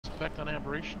effect on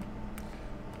aberration?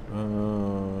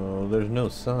 There's no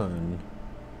sun,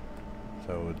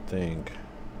 so I would think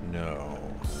no.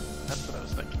 That's what I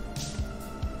was thinking.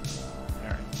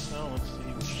 Alright, so let's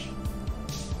see which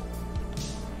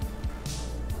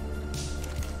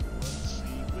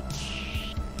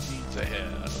speeds I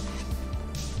have.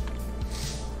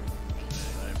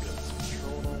 Okay, I've got some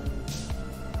Troll.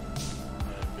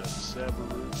 I've got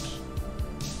Saberroot.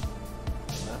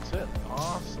 And that's it.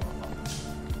 Awesome.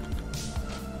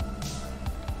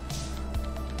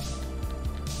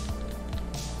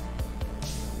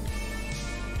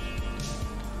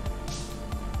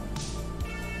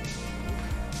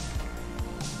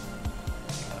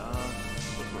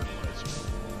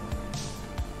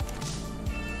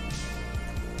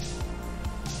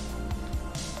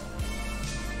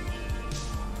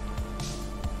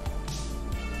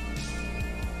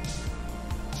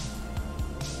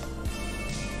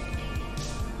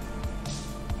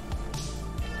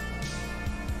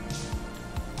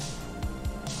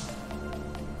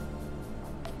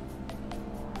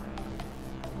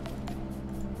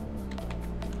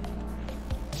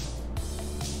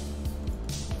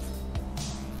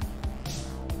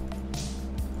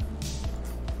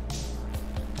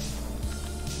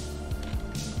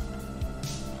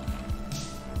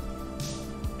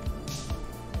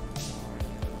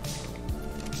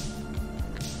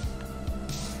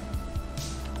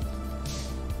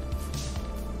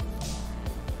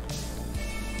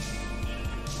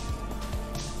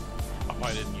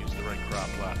 I didn't use the right crop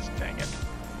lots, dang it.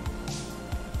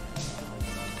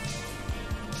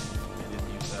 I didn't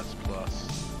use S+.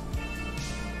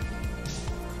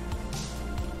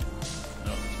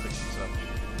 No, let's pick these up.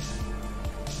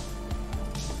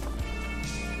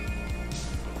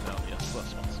 Put down the S+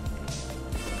 ones.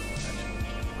 Actually, we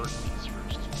can convert these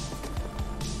first.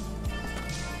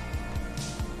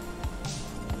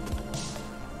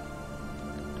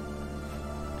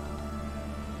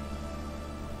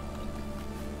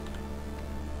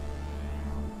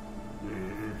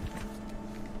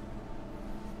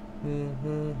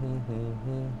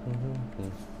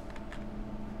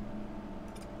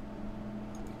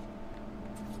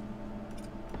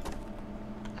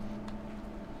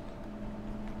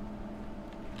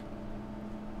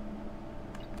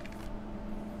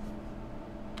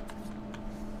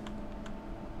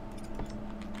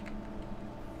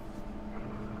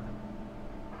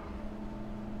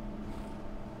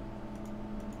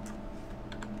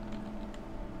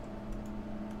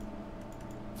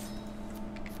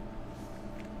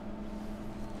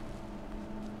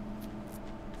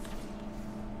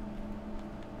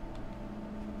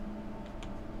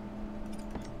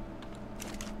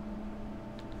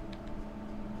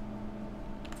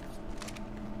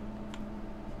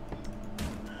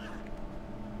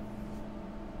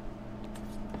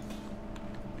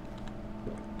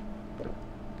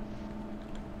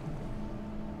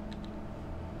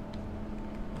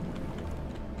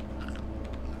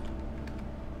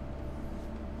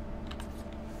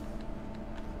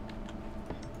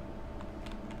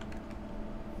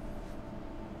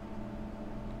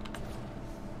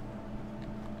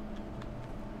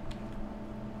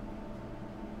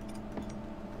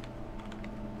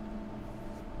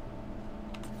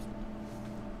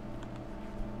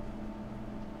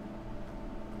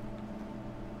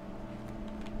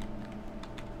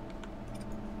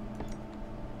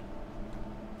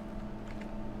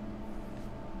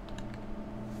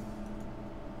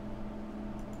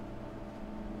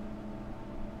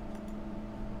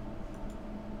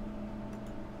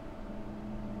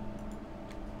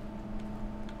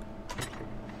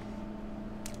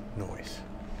 Noise.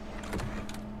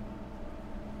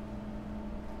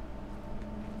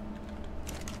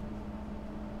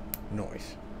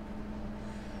 Noise.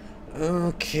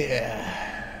 Okay.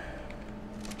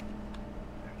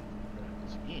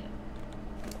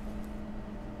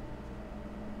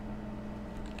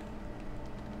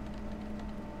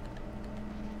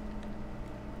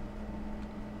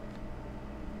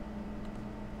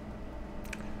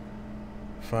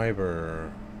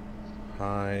 Fiber,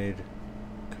 hide,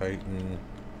 chitin,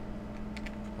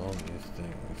 all these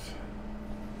things.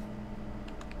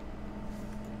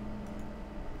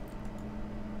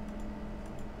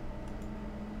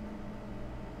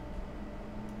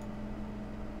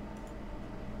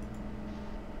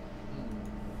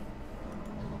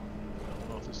 I don't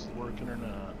know if this is working or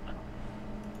not.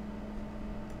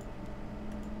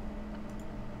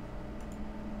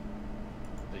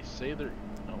 They say they're...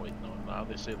 Oh wait, no, now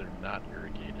they say they're not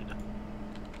irrigated.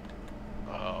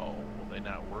 Oh, will they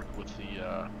not work with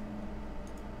the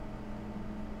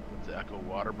Echo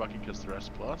water bucket because they're S+?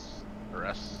 Or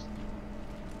S...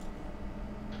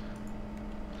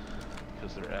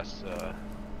 because they're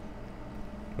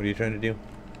What are you trying to do?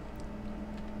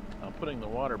 I'm putting the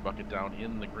water bucket down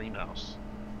in the greenhouse.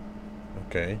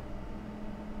 Okay.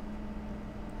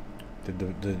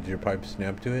 Did your pipe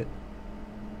snap to it?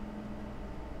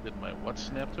 Did my what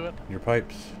snap to it? Your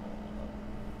pipes.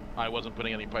 I wasn't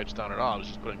putting any pipes down at all. I was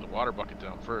just putting the water bucket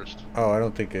down first. Oh, I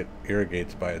don't think it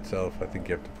irrigates by itself. I think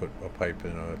you have to put a pipe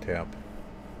in a tap.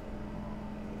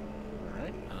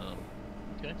 Alright.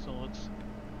 Okay, so let's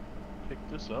pick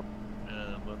this up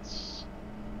and let's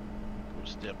go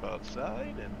step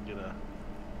outside and get a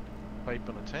pipe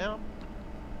and a tap.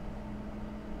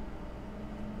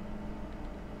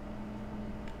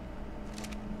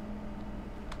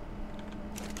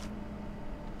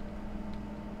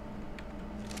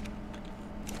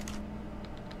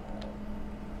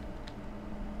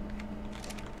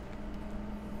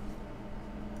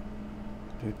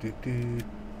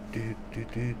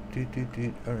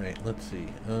 Alright, let's see.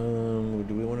 Do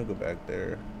we want to go back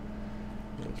there?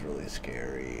 It's really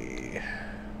scary.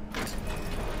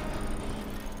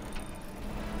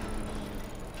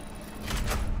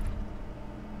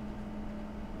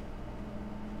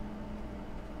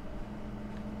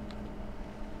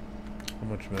 How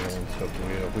much metal and stuff do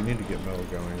we have? We need to get metal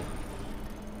going.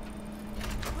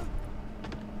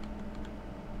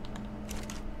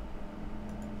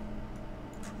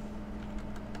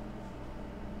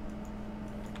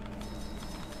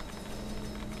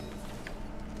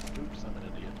 Oops, I'm an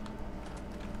idiot.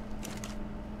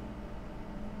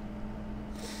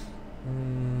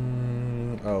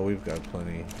 Oh, we've got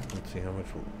plenty. Let's see how much.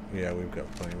 Yeah, we've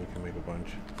got plenty. We can make a bunch.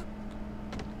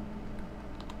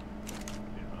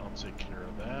 Yeah, I'll take care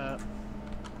of that.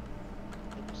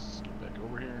 Oops, get back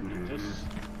over here and do this.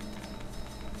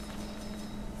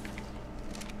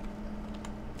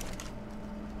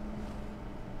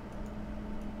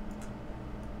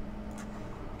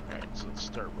 Alright, so let's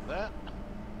start with that.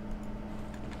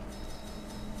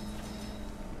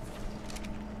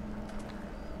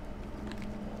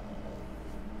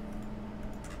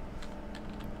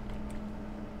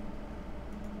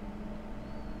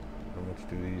 How much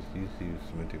do these use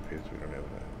cementing paste? We don't have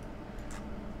that.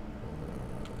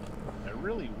 I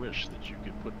really wish that you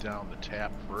could put down the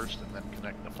tap first and then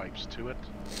connect the pipes to it.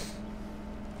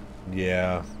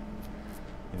 Yeah.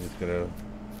 You just gotta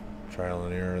trial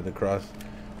and error the cross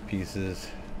pieces.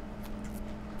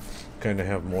 Kind of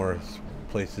have more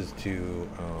places to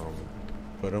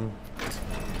put them.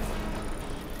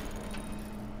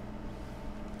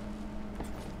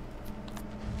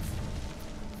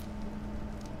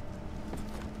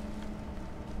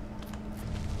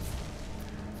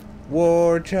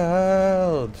 War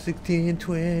Child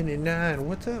 1629.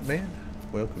 What's up, man?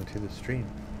 Welcome to the stream.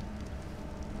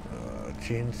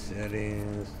 Change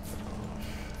settings off.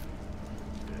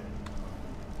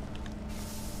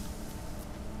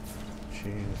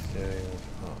 Change settings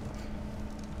off.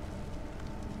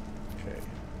 Okay.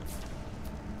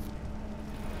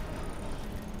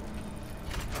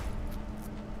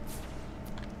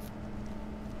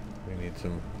 We need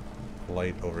some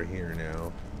light over here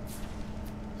now.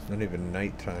 It's not even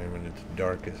nighttime and it's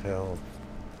dark as hell.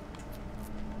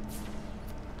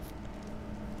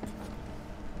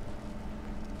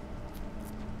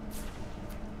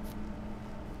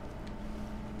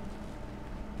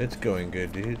 It's going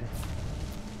good, dude.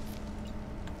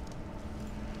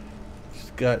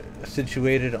 Just got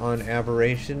situated on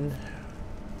Aberration.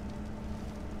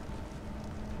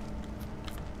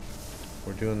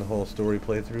 We're doing the whole story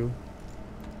playthrough.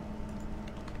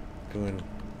 Doing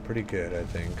pretty good, I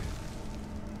think.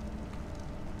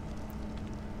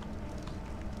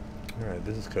 Alright,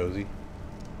 this is cozy.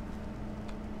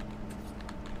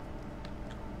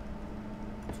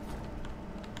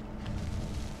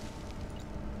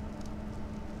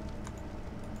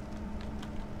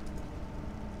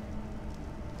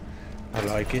 I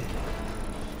like it.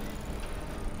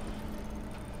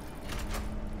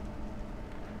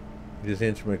 You just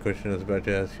answered my question. I was about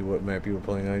to ask you what map you were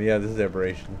playing on. Yeah, this is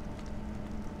Aberration.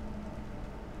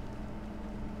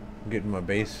 I'm getting my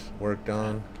base worked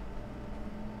on.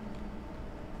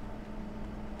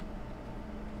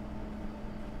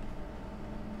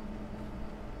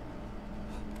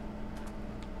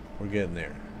 We're getting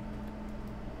there.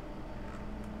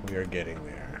 We are getting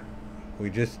there. We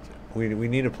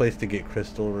need a place to get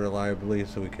crystal reliably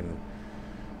so we can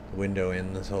window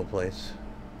in this whole place.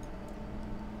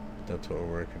 That's what we're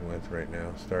working with right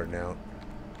now, starting out.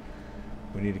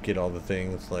 We need to get all the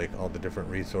things, like all the different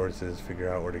resources, figure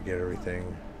out where to get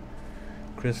everything.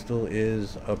 Crystal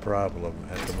is a problem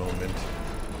at the moment.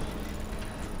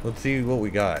 Let's see what we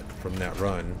got from that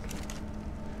run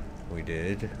we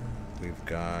did. We've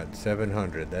got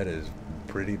 700. That is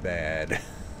pretty bad.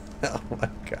 Oh my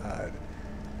god.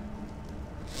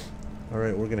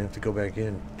 Alright, we're gonna have to go back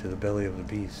in to the belly of the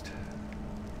beast.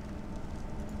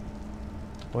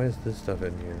 Why is this stuff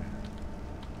in here?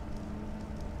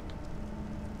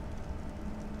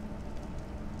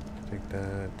 Take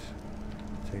that.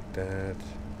 Take that.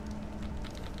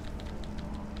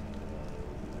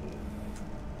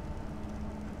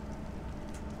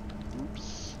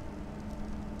 Oops.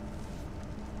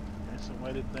 Okay, so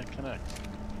why didn't that connect?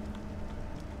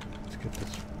 Let's get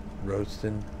this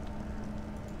roasting.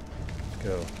 Let's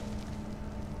go.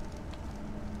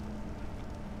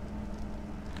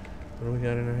 What do we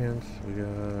got in our hands? We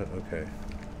got... okay.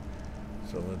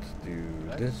 So let's do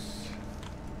this.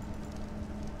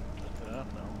 Lift it up?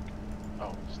 No.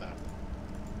 Oh, snap.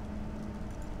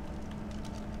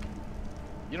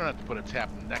 You don't have to put a tap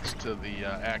next to the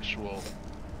actual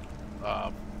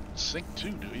sink too,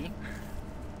 do you?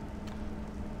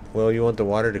 Well, you want the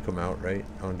water to come out, right?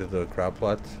 Onto the crop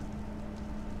plots?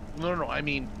 No, I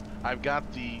mean, I've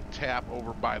got the tap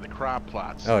over by the crop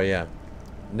plots. Oh, yeah.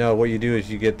 No, what you do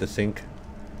is you get the sink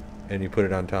and you put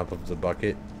it on top of the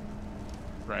bucket.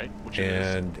 Right, which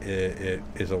and it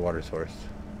is a water source.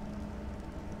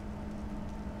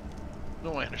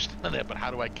 No, I understand that, but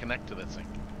how do I connect to that sink?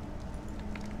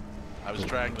 I was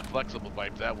trying the flexible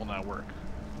pipe. That will not work.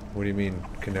 What do you mean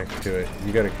connect to it?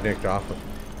 You got to connect off of...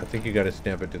 I think you got to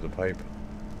snap it to the pipe.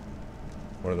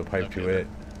 Or the pipe to it.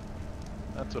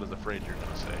 That's what I was afraid you're going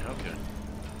to say. Okay.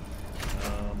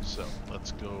 So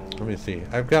let's go. Let me see.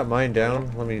 I've got mine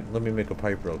down. Let me make a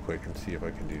pipe real quick and see if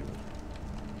I can do.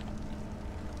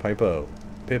 Pipo,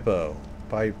 Pippo,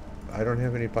 pipe. I don't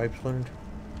have any pipes learned.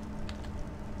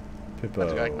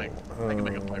 Pippo. I can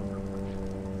make a pipe.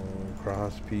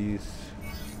 Cross piece.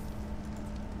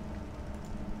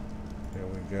 There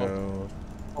we go.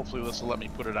 Hopefully this will let me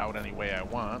put it out any way I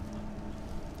want.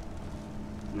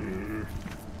 Wait,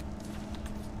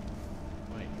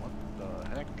 what the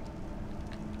heck?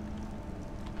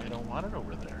 I don't want it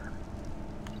over there.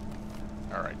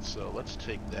 Alright, so let's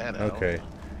take that out. Okay.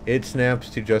 It snaps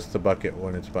to just the bucket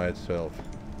when it's by itself.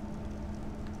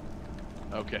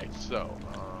 Okay, so,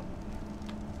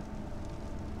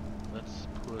 let's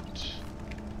put...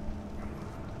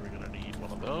 We're gonna need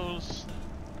one of those.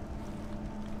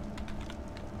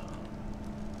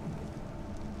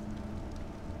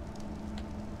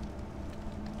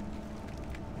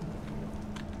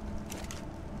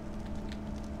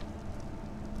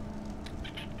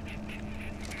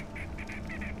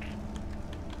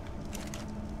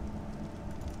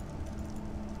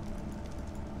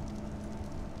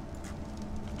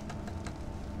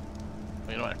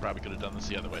 You know, I probably could have done this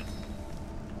the other way.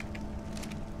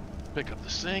 Pick up the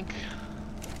sink.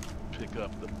 Pick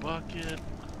up the bucket.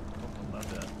 Oh, not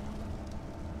that.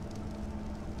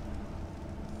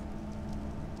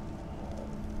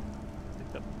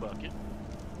 Pick up the bucket.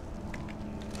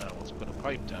 Now let's put a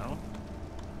pipe down.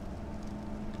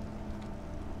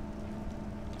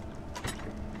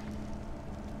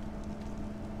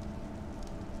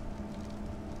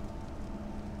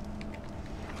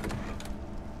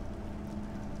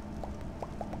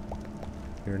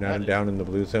 You're not down in the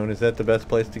blue zone. Is that the best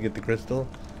place to get the crystal?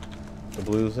 The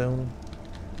blue zone?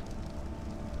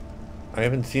 I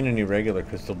haven't seen any regular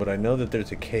crystal, but I know that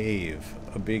there's a cave.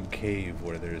 A big cave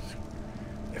where there's...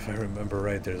 If I remember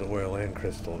right, there's oil and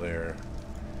crystal there.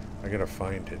 I gotta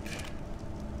find it.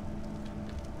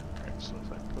 Alright, so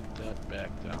if I put that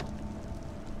back down.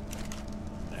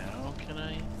 Now can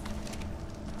I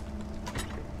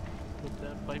put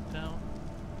that pipe down?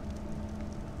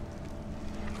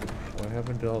 What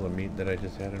happened to all the meat that I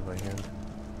just had in my hand?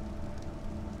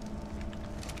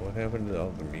 What happened to all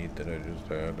the meat that I just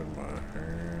had in my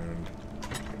hand?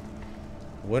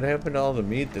 What happened to all the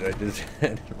meat that I just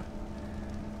had in my...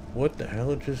 What the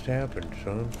hell just happened,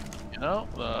 son? You know,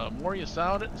 the more you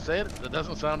say it, it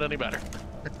doesn't sound any better.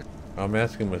 I'm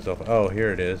asking myself, oh,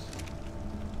 here it is.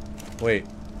 Wait.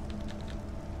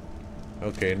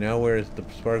 Okay, now where's the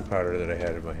spark powder that I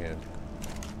had in my hand?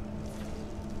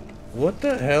 What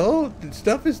the hell? The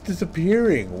stuff is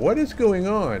disappearing. What is going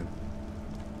on?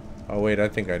 Oh wait, I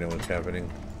think I know what's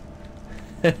happening.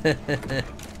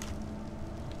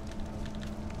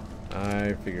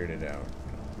 I figured it out.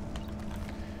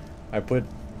 I put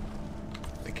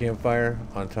the campfire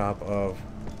on top of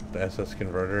the SS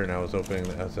converter and I was opening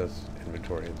the SS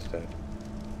inventory instead.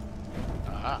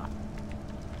 Aha.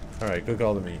 Alright, cook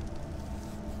all the meat.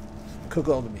 Cook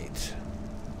all the meats.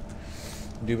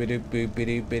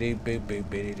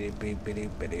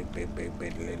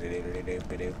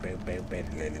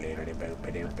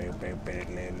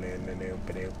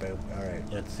 Alright,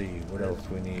 let's see. What else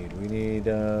we need? We need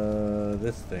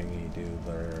this thingy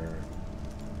doobler.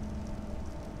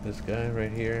 This guy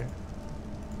right here.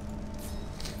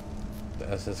 The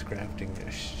SS crafting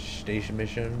station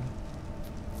mission.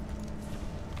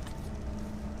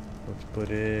 Let's put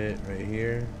it right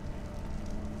here.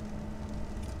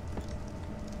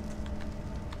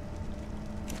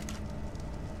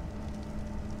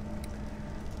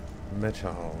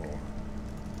 Metal.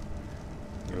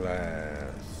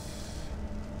 Glass.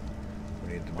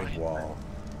 We need the big wall.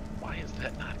 Why is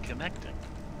that not connecting?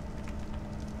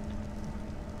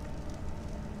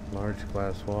 Large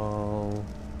glass wall.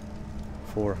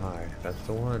 4 high. That's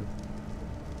the one.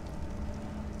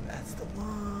 That's the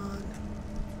one.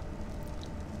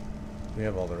 We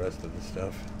have all the rest of the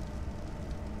stuff.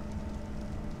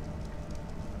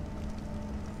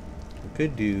 We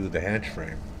could do the hatch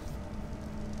frame.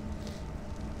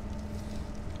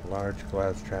 Large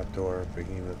glass trapdoor,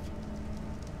 behemoth.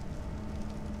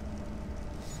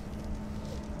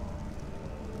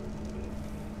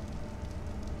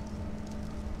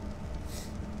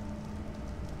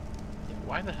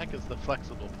 Why the heck is the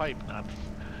flexible pipe not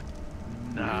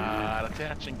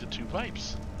attaching to 2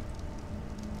 pipes?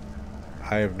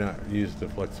 I have not used the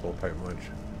flexible pipe much.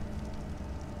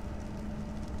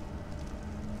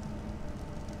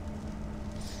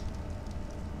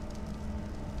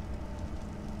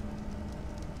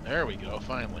 There we go,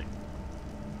 finally.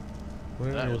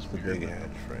 Where That is was the weird. big hatch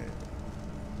frame?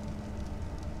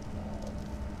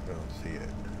 I don't see it.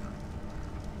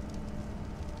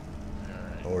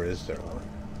 Alright. Or is there one?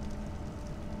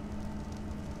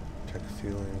 Tech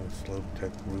ceiling, slope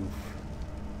tech roof.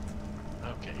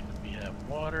 Okay, we have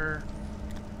water.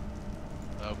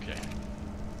 Okay.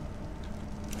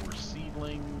 4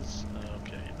 seedlings.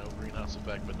 Okay, no greenhouse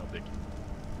effect, but no biggie.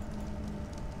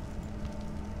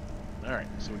 Alright,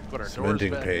 so we can put our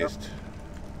Cementing doors back paste.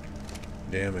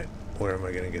 Damn it. Where am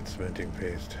I going to get cementing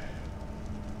paste?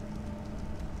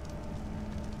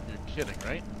 up. You're kidding,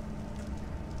 right?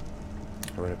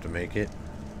 I'm going to have to make it.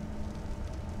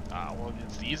 Well,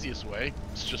 it's the easiest way.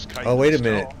 It's just kite. Oh, wait a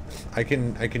minute. I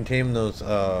can tame those,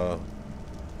 The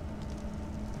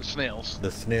snails. the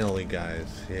snaily guys.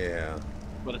 Yeah.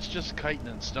 But it's just chitin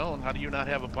and stone. How do you not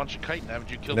have a bunch of chitin?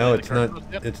 Haven't you killed No, any it's of the not.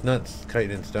 carnivores yet? It's not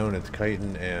chitin and stone. It's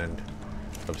chitin and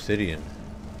obsidian.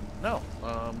 No.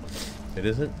 It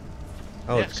isn't?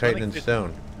 Oh, Yeah, it's chitin and cementing-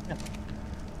 stone. Yeah.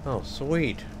 Oh,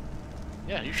 sweet.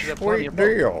 Yeah, you should have plenty Sweet of both.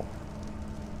 deal.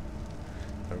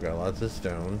 I've got lots of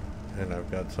stone, and I've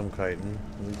got some chitin.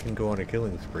 We can go on a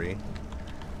killing spree.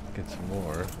 Get some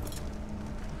more.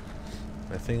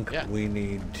 I think Yeah. we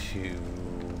need to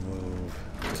move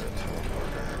the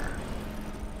teleporter.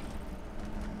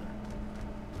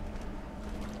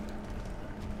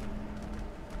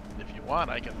 If you want,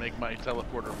 I can make my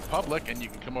teleporter public, and you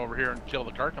can come over here and kill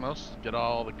the Carcanos. Get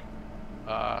all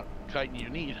the chitin you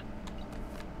need.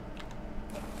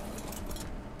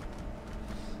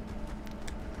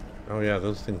 Oh yeah,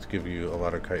 those things give you a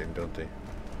lot of chitin, don't they?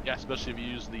 Yeah, especially if you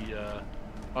use the.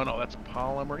 Oh no, that's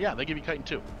polymer. Yeah, they give you chitin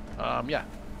too. Yeah,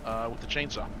 with the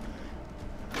chainsaw.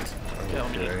 Oh, Yeah,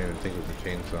 let me shit, I just- didn't even think of the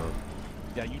chainsaw.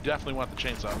 Yeah, you definitely want the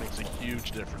chainsaw. It makes a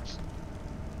huge difference.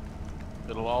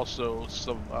 It'll also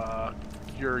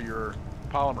cure your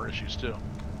polymer issues too.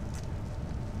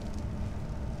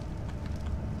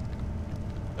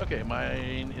 Okay,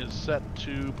 mine is set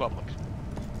to public.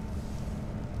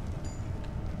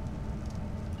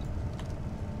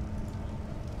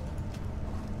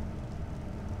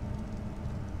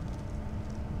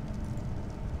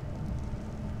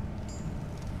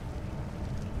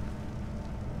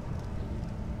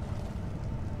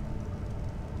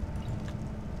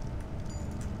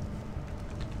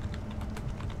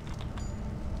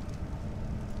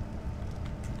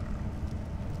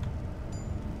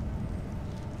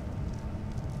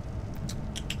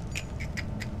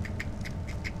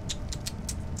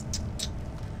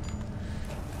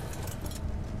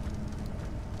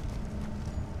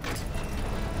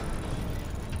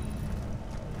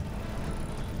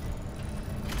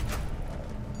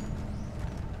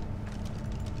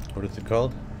 What is it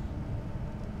called?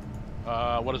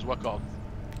 What is what called?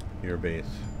 Your base.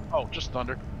 Oh, just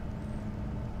thunder.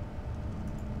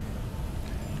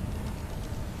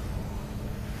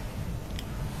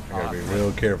 I gotta be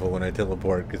real careful when I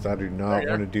teleport because I do not There you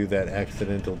want to are. do that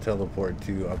accidental teleport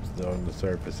to up on the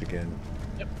surface again.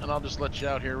 Yep, and I'll just let you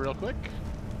out here real quick.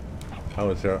 How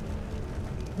is that?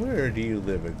 Where do you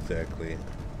live exactly?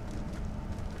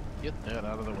 Get that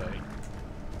out of the way.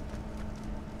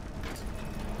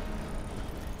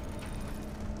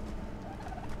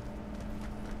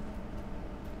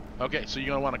 Okay, so you're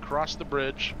going to want to cross the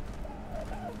bridge,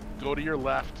 go to your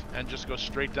left, and just go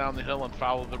straight down the hill and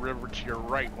follow the river to your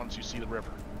right once you see the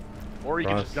river. Or you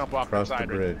can just jump off the side. Cross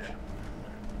the bridge.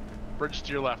 Bridge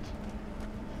to your left.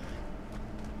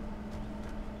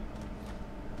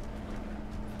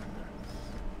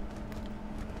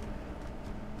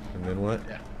 And then what?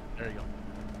 Yeah, there you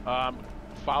go.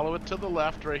 Follow it to the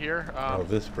left right here. Oh,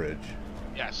 this bridge.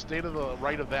 Yeah, stay to the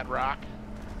right of that rock.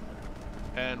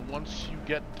 And once you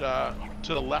get to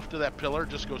the left of that pillar,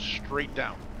 just go straight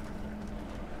down.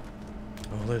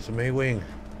 Oh, there's a Maywing.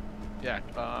 Yeah,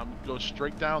 go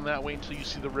straight down that way until you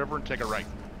see the river and take a right.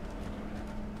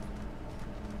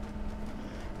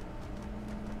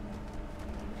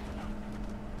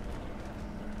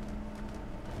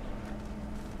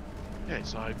 Okay,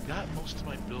 so I've got most of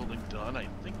my building done. I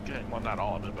think, well, not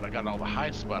all of it, but I got all the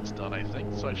high spots done, I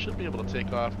think. So I should be able to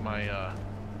take off my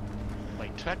my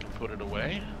tech and put it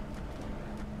away.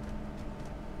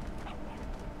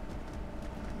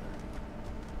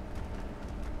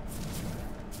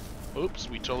 Oops,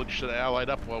 we totally should have allied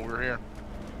up while we were here.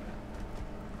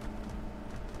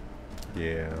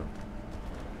 Yeah.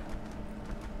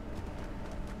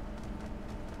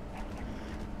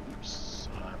 Oops,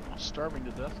 I'm starving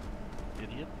to death.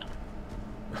 Idiot.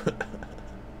 I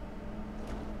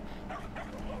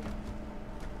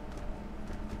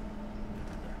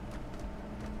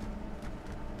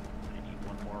need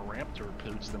one more ramp to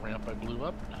replace the ramp I blew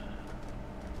up.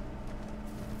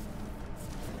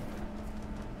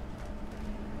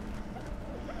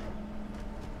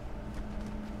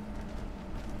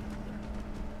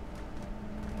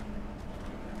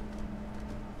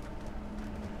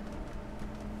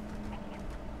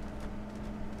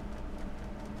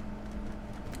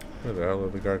 Where the hell are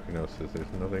the Garcanoses? There's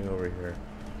nothing over here.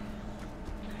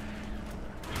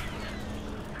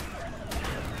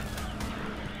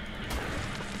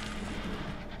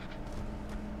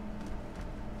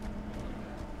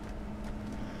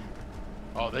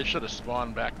 Oh, they should have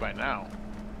spawned back by now.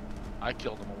 I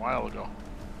killed them a while ago.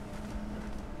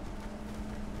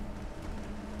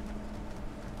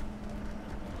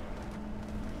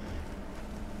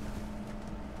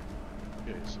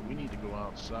 Okay, so we need to go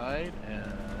outside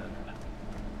and...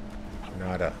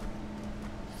 Not a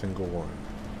single one.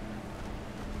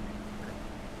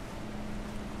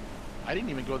 I didn't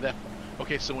even go that...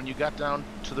 Okay, so when you got down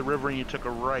to the river and you took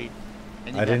a right...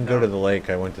 And you I didn't go to the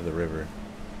lake, I went to the river.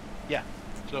 Yeah,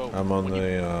 so... I'm on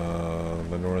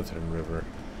the northern river.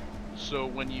 So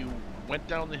when you went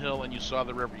down the hill and you saw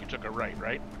the river, you took a right,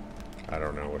 right? I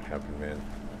don't know what happened, man.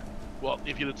 Well,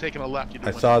 if you'd have taken a left, you'd I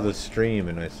have saw the stream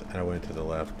and I went to the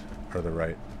left, or the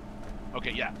right.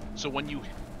 Okay, yeah. So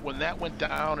when that went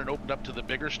down and opened up to the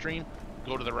bigger stream,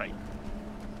 go to the right.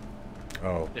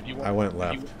 Oh, If you I went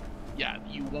left. Yeah,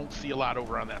 you won't see a lot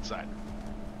over on that side.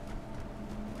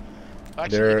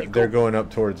 Actually, They're going up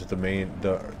towards the main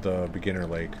the beginner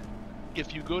lake.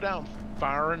 If you go down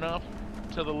far enough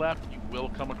to the left, you will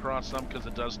come across some because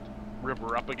it does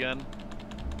river up again.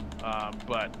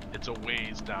 But it's a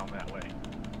ways down that way.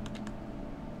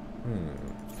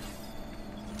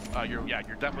 You're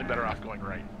definitely better off going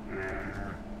right.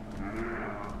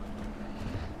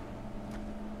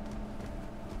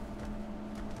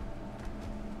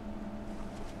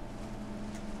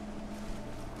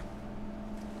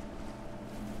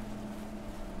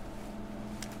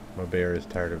 My bear is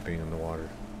tired of being in the water.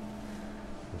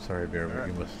 I'm sorry, bear, but All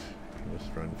right. you must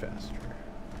run faster.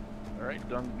 All right,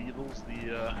 dung beetles.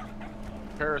 The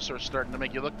parasaurs are starting to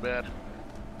make you look bad.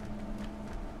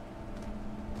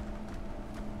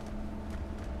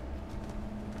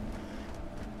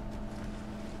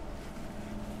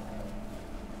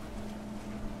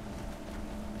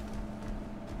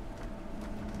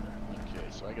 Okay,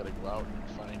 so I gotta go out and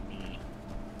find me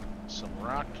some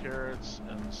rock carrots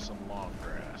and some long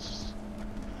grass.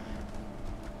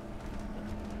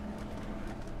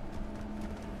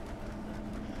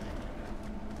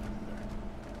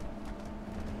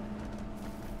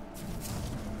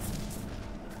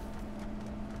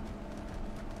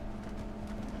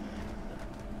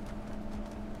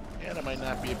 And it might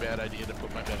not be a bad idea to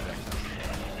put my bed back down.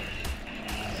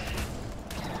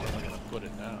 Where am I gonna put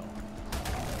it now?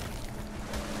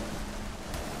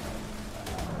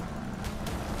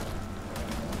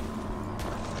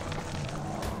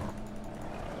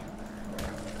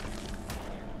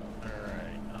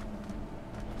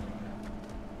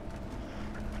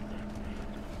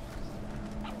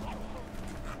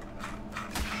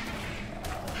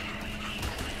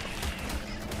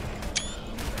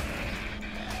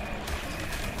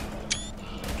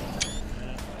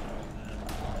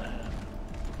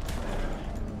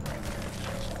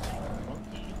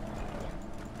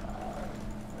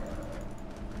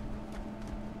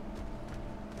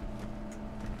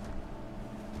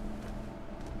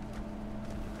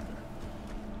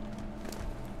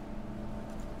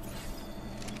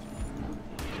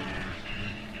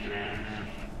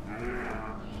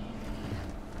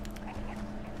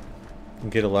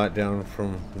 Get a lot down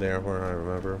from there where I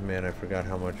remember. Man, I forgot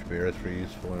how much bears were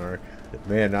useful in Ark.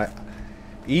 Man,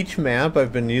 each map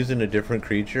I've been using a different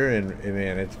creature, and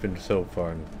man, it's been so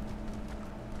fun.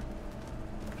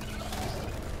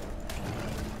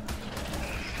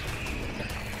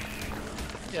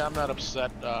 Yeah, I'm not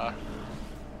upset.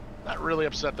 Not really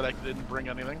upset that I didn't bring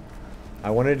anything. I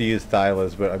wanted to use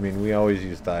Thylas, but I mean, we always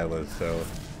use Thylas, so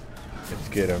it's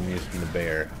good I'm using the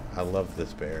bear. I love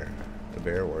this bear. The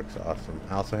bear works awesome.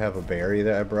 I also have a berry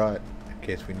that I brought in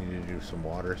case we need to do some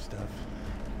water stuff.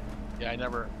 Yeah, I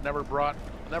never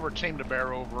tamed a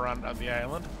bear over on the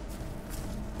island.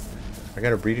 I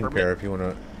got a breeding pair if you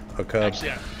want a cub.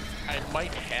 Actually, I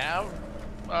might have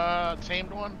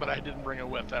tamed one, but I didn't bring it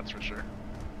with, that's for sure.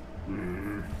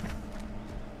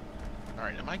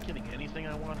 Alright, am I getting anything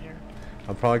I want here?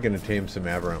 I'm probably going to tame some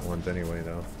aberrant ones anyway,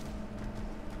 though.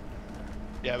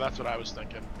 Yeah, that's what I was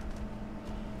thinking.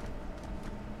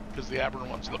 Because the aberrant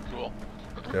ones look cool.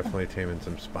 Definitely taming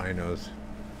some Spinos.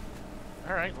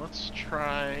 Alright, let's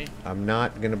try... I'm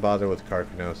not going to bother with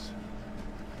Carcanos.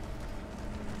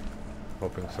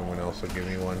 Hoping someone else will give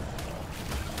me one.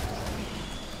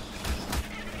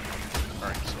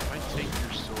 Alright, so if I take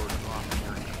your sword off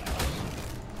your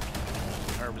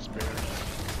harvest bear.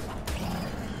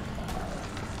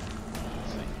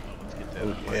 Let's see. Let's get that.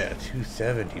 Oh yeah,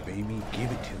 270, baby. Give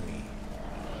it to me.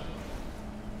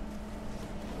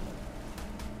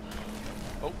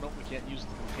 Oh no, we can't use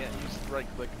the right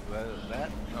click. That?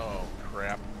 Oh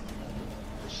crap!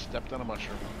 Just stepped on a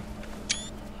mushroom.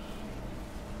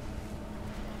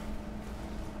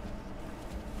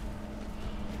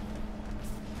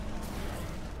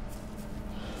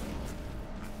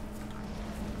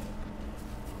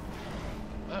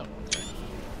 Oh, okay.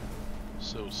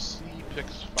 So C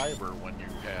picks fiber when you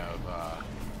have.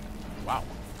 Wow.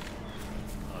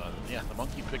 Yeah, the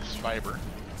monkey picks fiber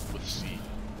with C.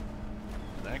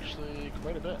 Actually,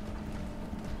 quite a bit.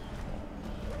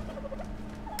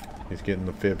 He's getting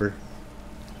the fibber.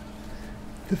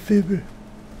 The fibber.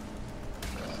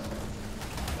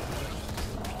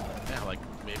 Yeah, like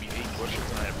maybe 8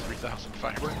 bushes and I have 3,000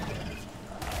 fiber.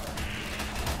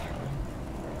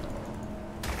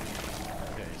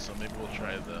 Okay, so maybe we'll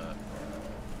try the...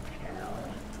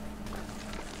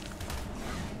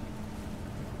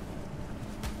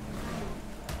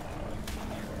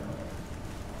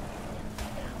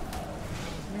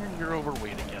 You're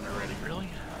overweight again already, really?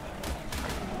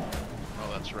 Oh,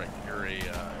 that's right. You're a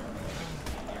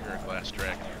glass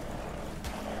dragon.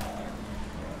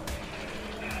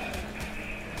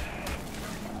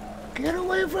 Get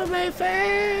away from my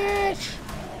fish!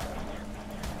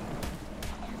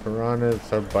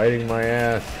 Piranhas are biting my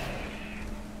ass.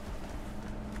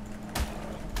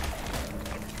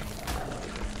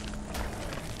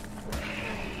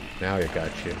 Now I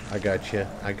got you. I got you.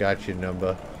 I got you,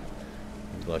 Numba.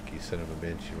 You lucky son of a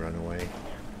bitch, you run away.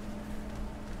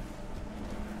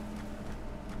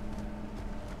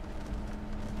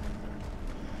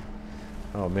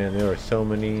 Oh man, there are so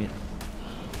many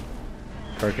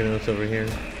Carcanos over here.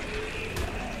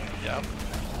 Yep.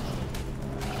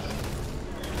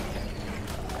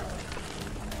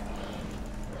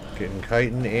 Getting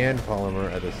chitin and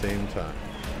polymer at the same time.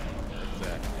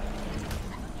 Exactly.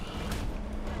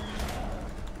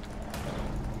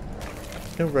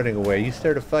 No running away. You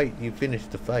start a fight, you finish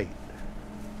the fight.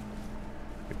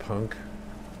 You punk.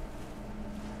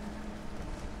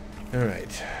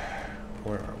 Alright.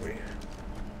 Where are we?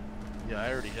 Yeah,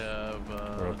 I already have.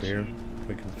 We're up here.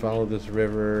 We can follow this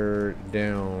river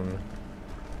down.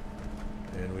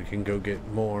 And we can go get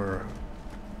more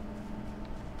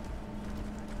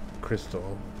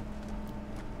crystal.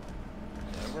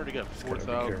 I've already got Just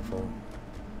gotta be careful.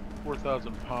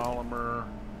 4,000 polymer.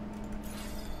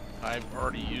 I've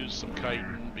already used some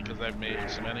chitin because I've made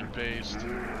cementing paste,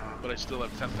 but I still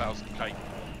have 10,000 chitin.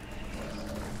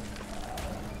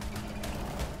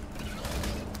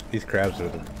 These crabs are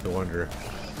the wonder.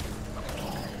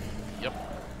 Yep.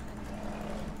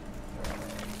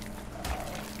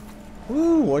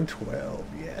 Woo, 112,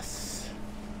 yes.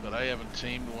 But I haven't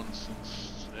tamed one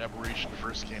since Aberration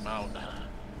first came out.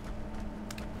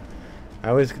 I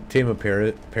always tame a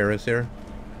Parasaur,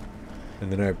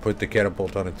 and then I put the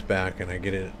catapult on its back, and I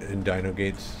get it in Dino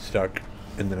Gates stuck,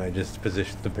 and then I just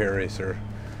position the Parasaur,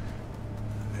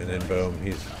 and then boom,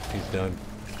 he's done.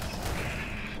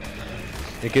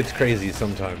 It gets crazy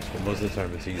sometimes, but most of the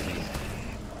time it's easy.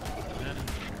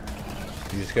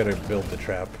 You just gotta build the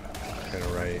trap kind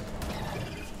of right,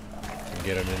 and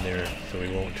get him in there so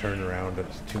he won't turn around.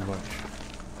 It's too much.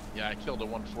 Yeah, I killed a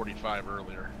 145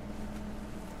 earlier.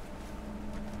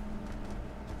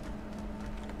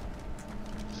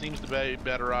 seems to be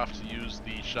better off to use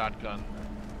the shotgun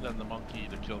than the monkey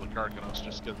to kill the Carcanos,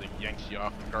 just because it yanks you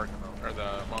off the Carcanos, or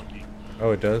the monkey. Oh,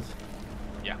 it does?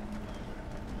 Yeah.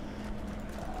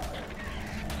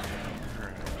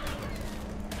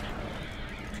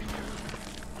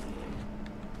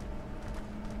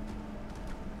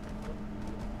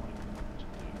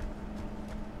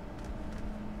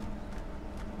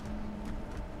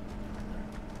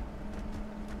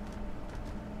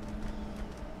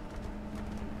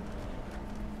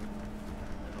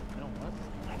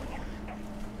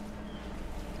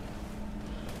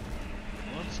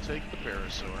 Take the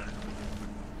parasaur,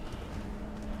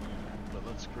 but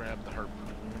let's grab the harpoon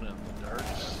and the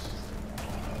darts.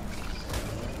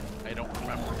 I don't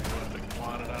remember what the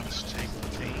Iguanodons take the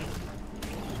team.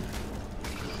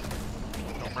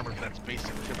 I don't remember if that's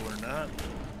basic kibble or not.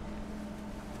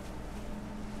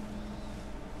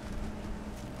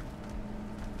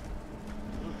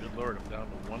 Oh, good lord, I'm down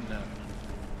to one now.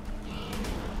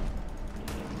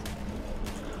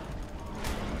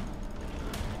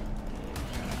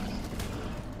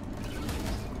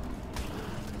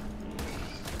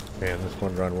 Man, this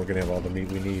one run, we're gonna have all the meat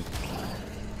we need.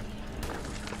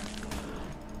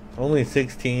 Only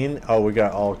 16? Oh, we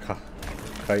got all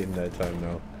chitin that time,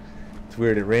 though. It's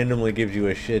weird, it randomly gives you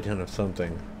a shit ton of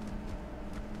something.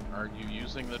 Are you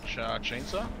using the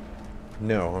chainsaw?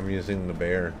 No, I'm using the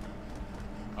bear.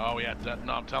 Oh yeah,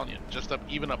 no, I'm telling you, just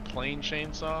even a plain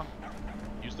chainsaw,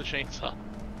 use the chainsaw.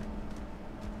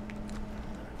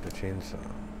 The chainsaw.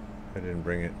 I didn't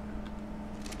bring it.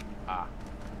 Ah.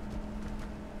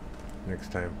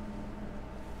 Next time.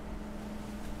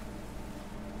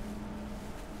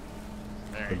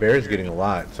 The bear's getting a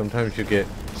lot. Sometimes you get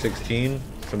 16,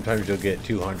 sometimes you'll get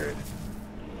 200.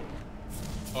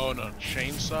 Oh no,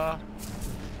 chainsaw.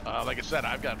 Like I said,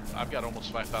 I've got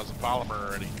almost 5,000 polymer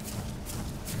already,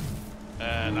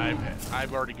 and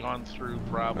I've already gone through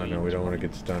probably. Oh no, we don't want to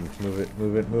get stunned. Move it,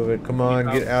 move it, move it. Come on,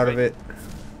 get out of it.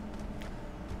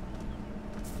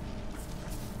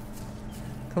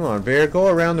 Come on, bear, go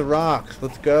around the rocks.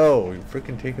 Let's go. You're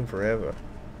freaking taking forever.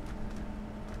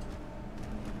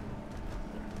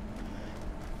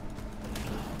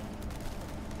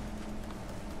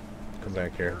 Come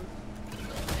back here.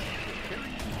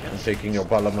 I'm taking your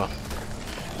palama.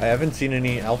 I haven't seen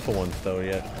any alpha ones though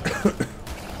yet.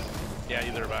 Yeah,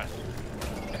 either have I.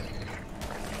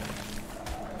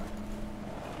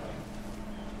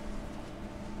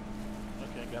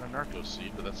 Okay, got a narco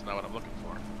seed, but that's not what I'm looking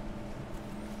for.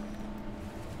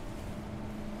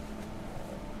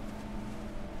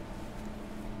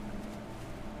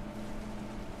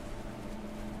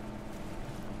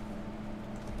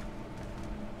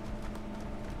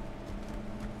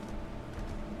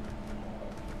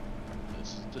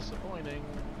 Disappointing.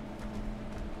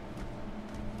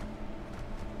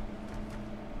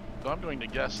 So I'm going to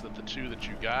guess that the two that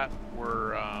you got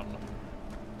were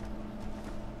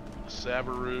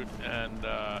Savarroot and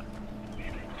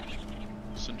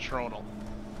Centronal.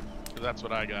 That's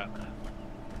what I got.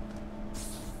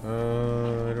 I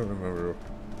don't remember.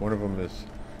 One of them is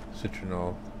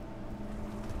citronal.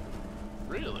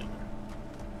 Really?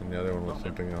 And the other one was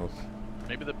something else.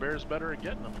 Maybe the bear's better at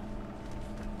getting them.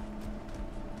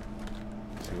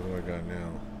 What do I got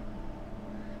now?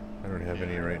 I don't have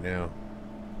any right now.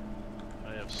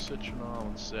 I have citronal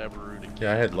and Savarroot again.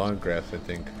 Yeah, I had long grass, I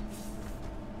think.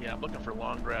 Yeah, I'm looking for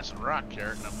long grass and rock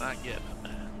carrot, and I'm not getting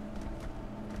it.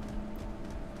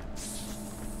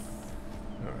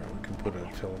 Alright, we can put a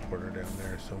teleporter down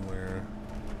there somewhere.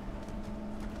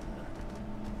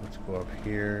 Let's go up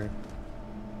here.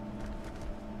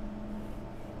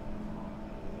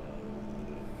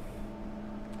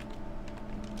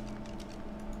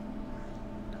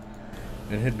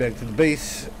 And head back to the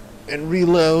base and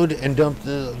reload and dump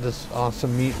this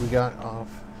awesome meat we got off.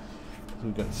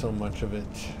 We got so much of it.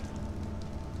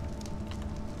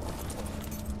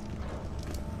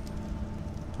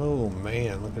 Oh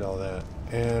man, look at all that.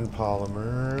 And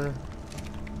polymer.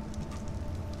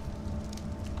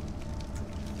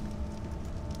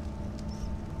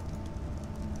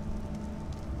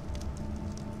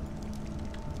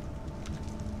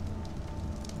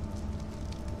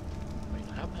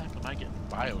 How the heck am I getting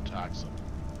biotoxin?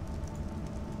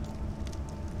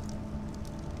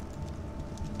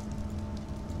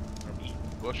 From eating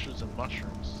bushes and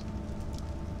mushrooms.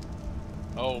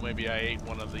 Oh, maybe I ate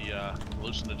one of the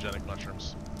hallucinogenic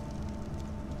mushrooms.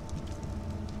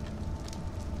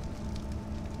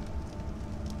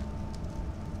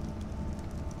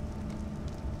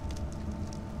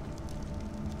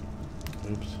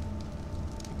 Oops.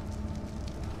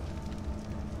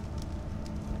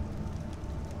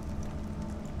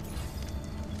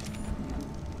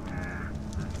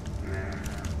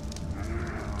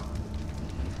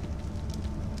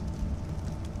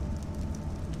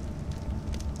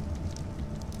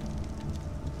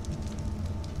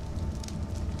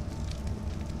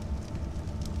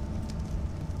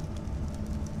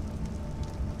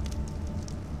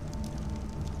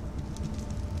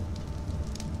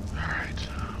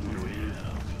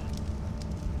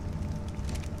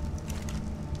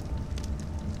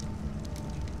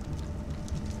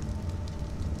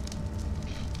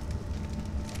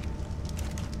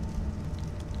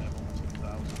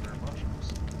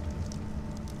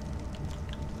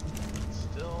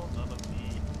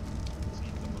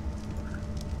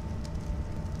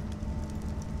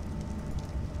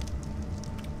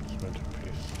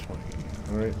 20.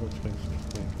 Alright, let's make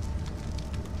something.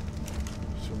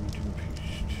 So we do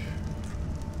paste.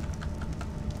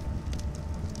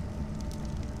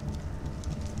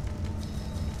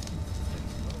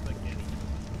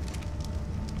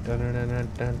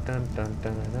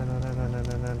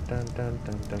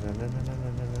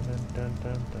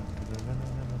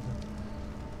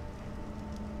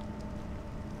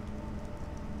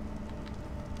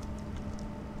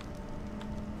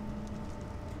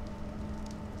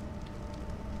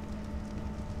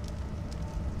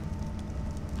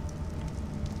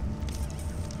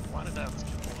 Wanadons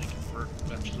can only convert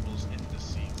vegetables into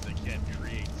seeds. They can't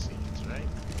create seeds, right?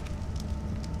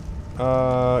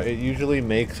 It usually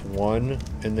makes one,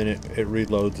 and then it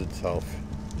reloads itself.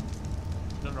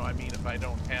 No, I mean if I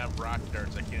don't have rock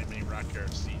darts, I can't make rock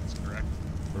dart seeds, correct?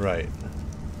 Right.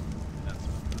 That's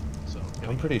so.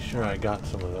 I'm pretty sure I got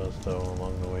some of those, though,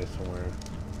 along the way somewhere.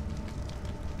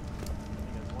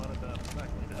 Because Wanadon's not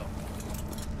going to help me.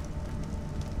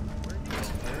 Where are you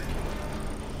going, Larry?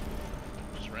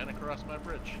 Just ran across my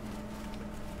bridge.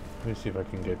 Let me see if I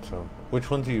can get some.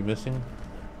 Which ones are you missing?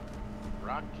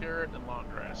 Rock carrot and long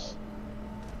grass.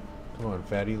 Come on,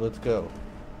 fatty, let's go.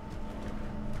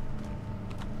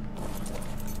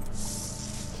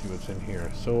 See what's in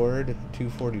here. Sword,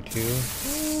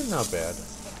 242. Not bad.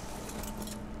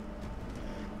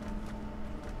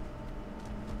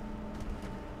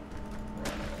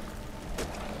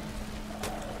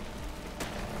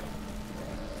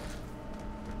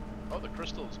 Oh, the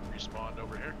crystals respawned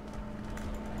over here.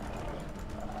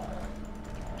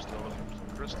 We're still looking for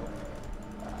some crystal.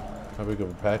 How big of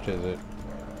a patch is it?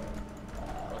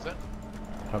 What's that?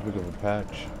 How big of a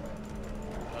patch?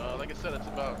 Like I said, it's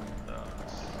about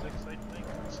 6, I think.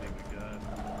 Let's see, we got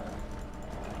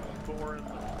 4 in the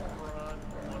front,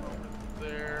 1 over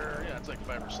there. Yeah, it's like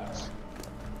 5 or 6.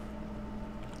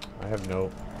 I have no...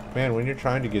 Man, when you're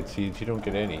trying to get seeds, you don't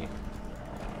get any.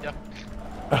 Yep.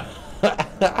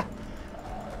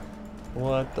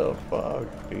 What the fuck,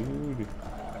 dude?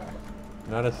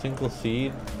 Not a single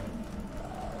seed?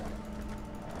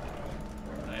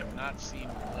 I have not seen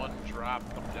one drop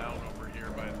come down over here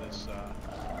by this,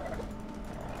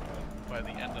 by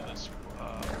the end of this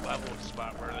level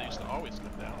spot where they used to always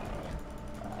come down.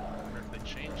 I wonder if they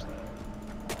changed that.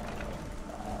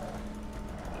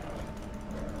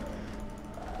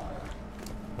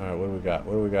 Alright, what do we got?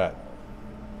 What do we got?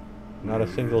 Not a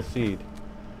single seed.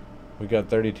 We got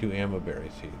 32 ammo berry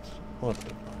seeds. What the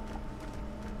fuck?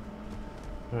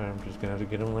 Alright, I'm just gonna have to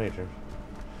get them later.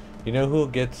 You know who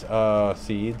gets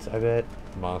seeds, I bet?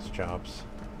 Moss Chops.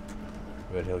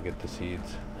 I bet he'll get the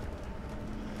seeds.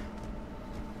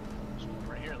 There's one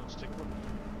right here. Let's take a look.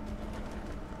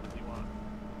 What do you want?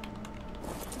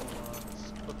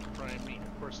 Let's cook the prime meat.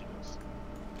 Of course he does.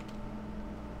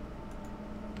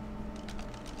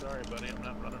 Sorry, buddy. I'm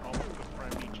not running home with cooked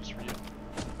prime meat just for you.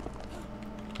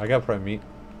 I got prime meat.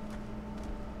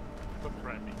 Cooked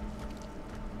prime meat.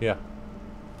 Yeah.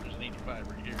 There's an 85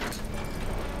 right here. This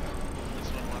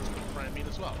one wants cooked prime meat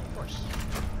as well, of course.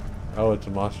 Oh, it's a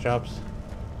Moss Chops?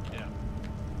 Yeah.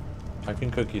 I can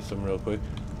cook you some real quick.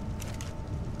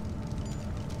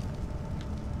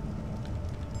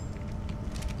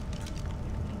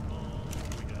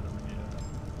 We got over here.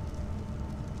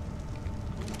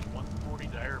 140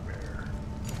 dire bear.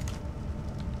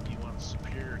 He wants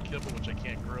superior kibble, which I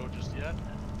can't grow just yet.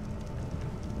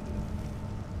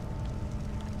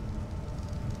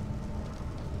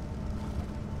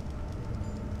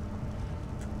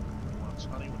 He wants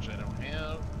honey, which I don't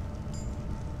have.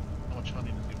 How much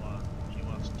honey does he want? He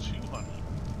wants 2 honey.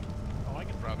 Oh, I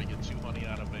could probably get 2 honey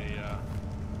out of a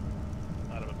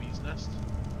bee's nest.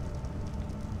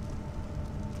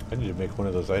 I need to make one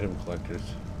of those item collectors.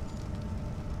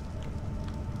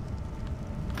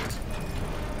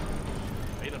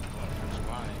 Item collectors,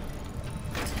 why?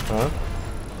 Huh?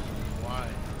 Why?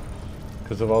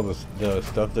 Because of all the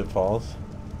stuff that falls.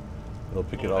 It'll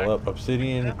pick it all up.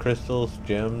 Obsidian, crystals,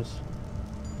 gems.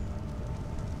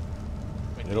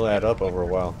 Wait, It'll add up over a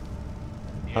while.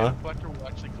 The Huh? item collector will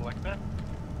actually collect that?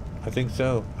 I think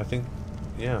so. I think,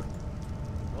 yeah.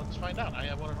 Well, let's find out. I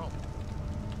have one at home.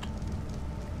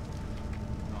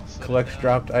 I'll set it Collects down.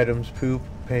 dropped items, poop,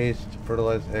 paste,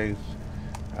 fertilized eggs,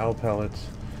 owl pellets.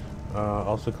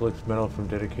 Also collects metal from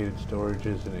dedicated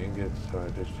storages and ingots.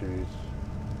 Distributes.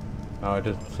 Oh, it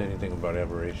doesn't say anything about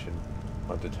aberration.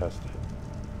 I'll have to test it.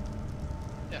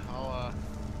 Yeah, I'll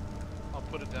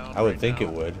put it down. I would right think now.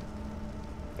 it would.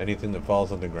 Anything that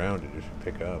falls on the ground, it just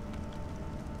pick up.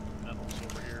 Metals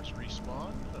over here is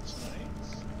respawn. That's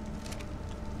nice.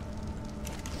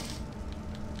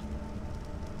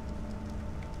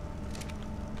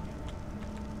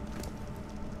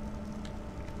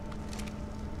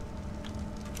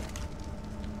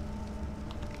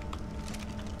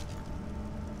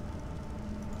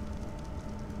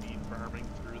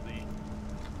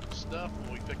 stuff?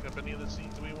 Will we pick up any of the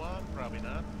seeds we want? Probably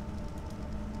not.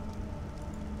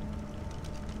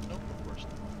 Nope, of course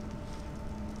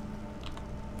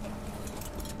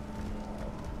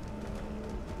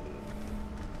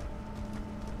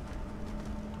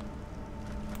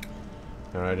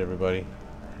not. Alright, everybody.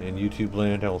 In YouTube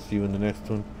land, I will see you in the next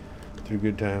one. Through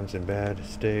good times and bad,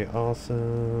 stay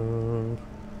awesome.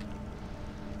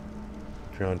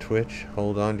 If you're on Twitch,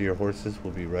 hold on to your horses.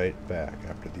 We'll be right back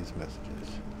after these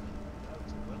messages.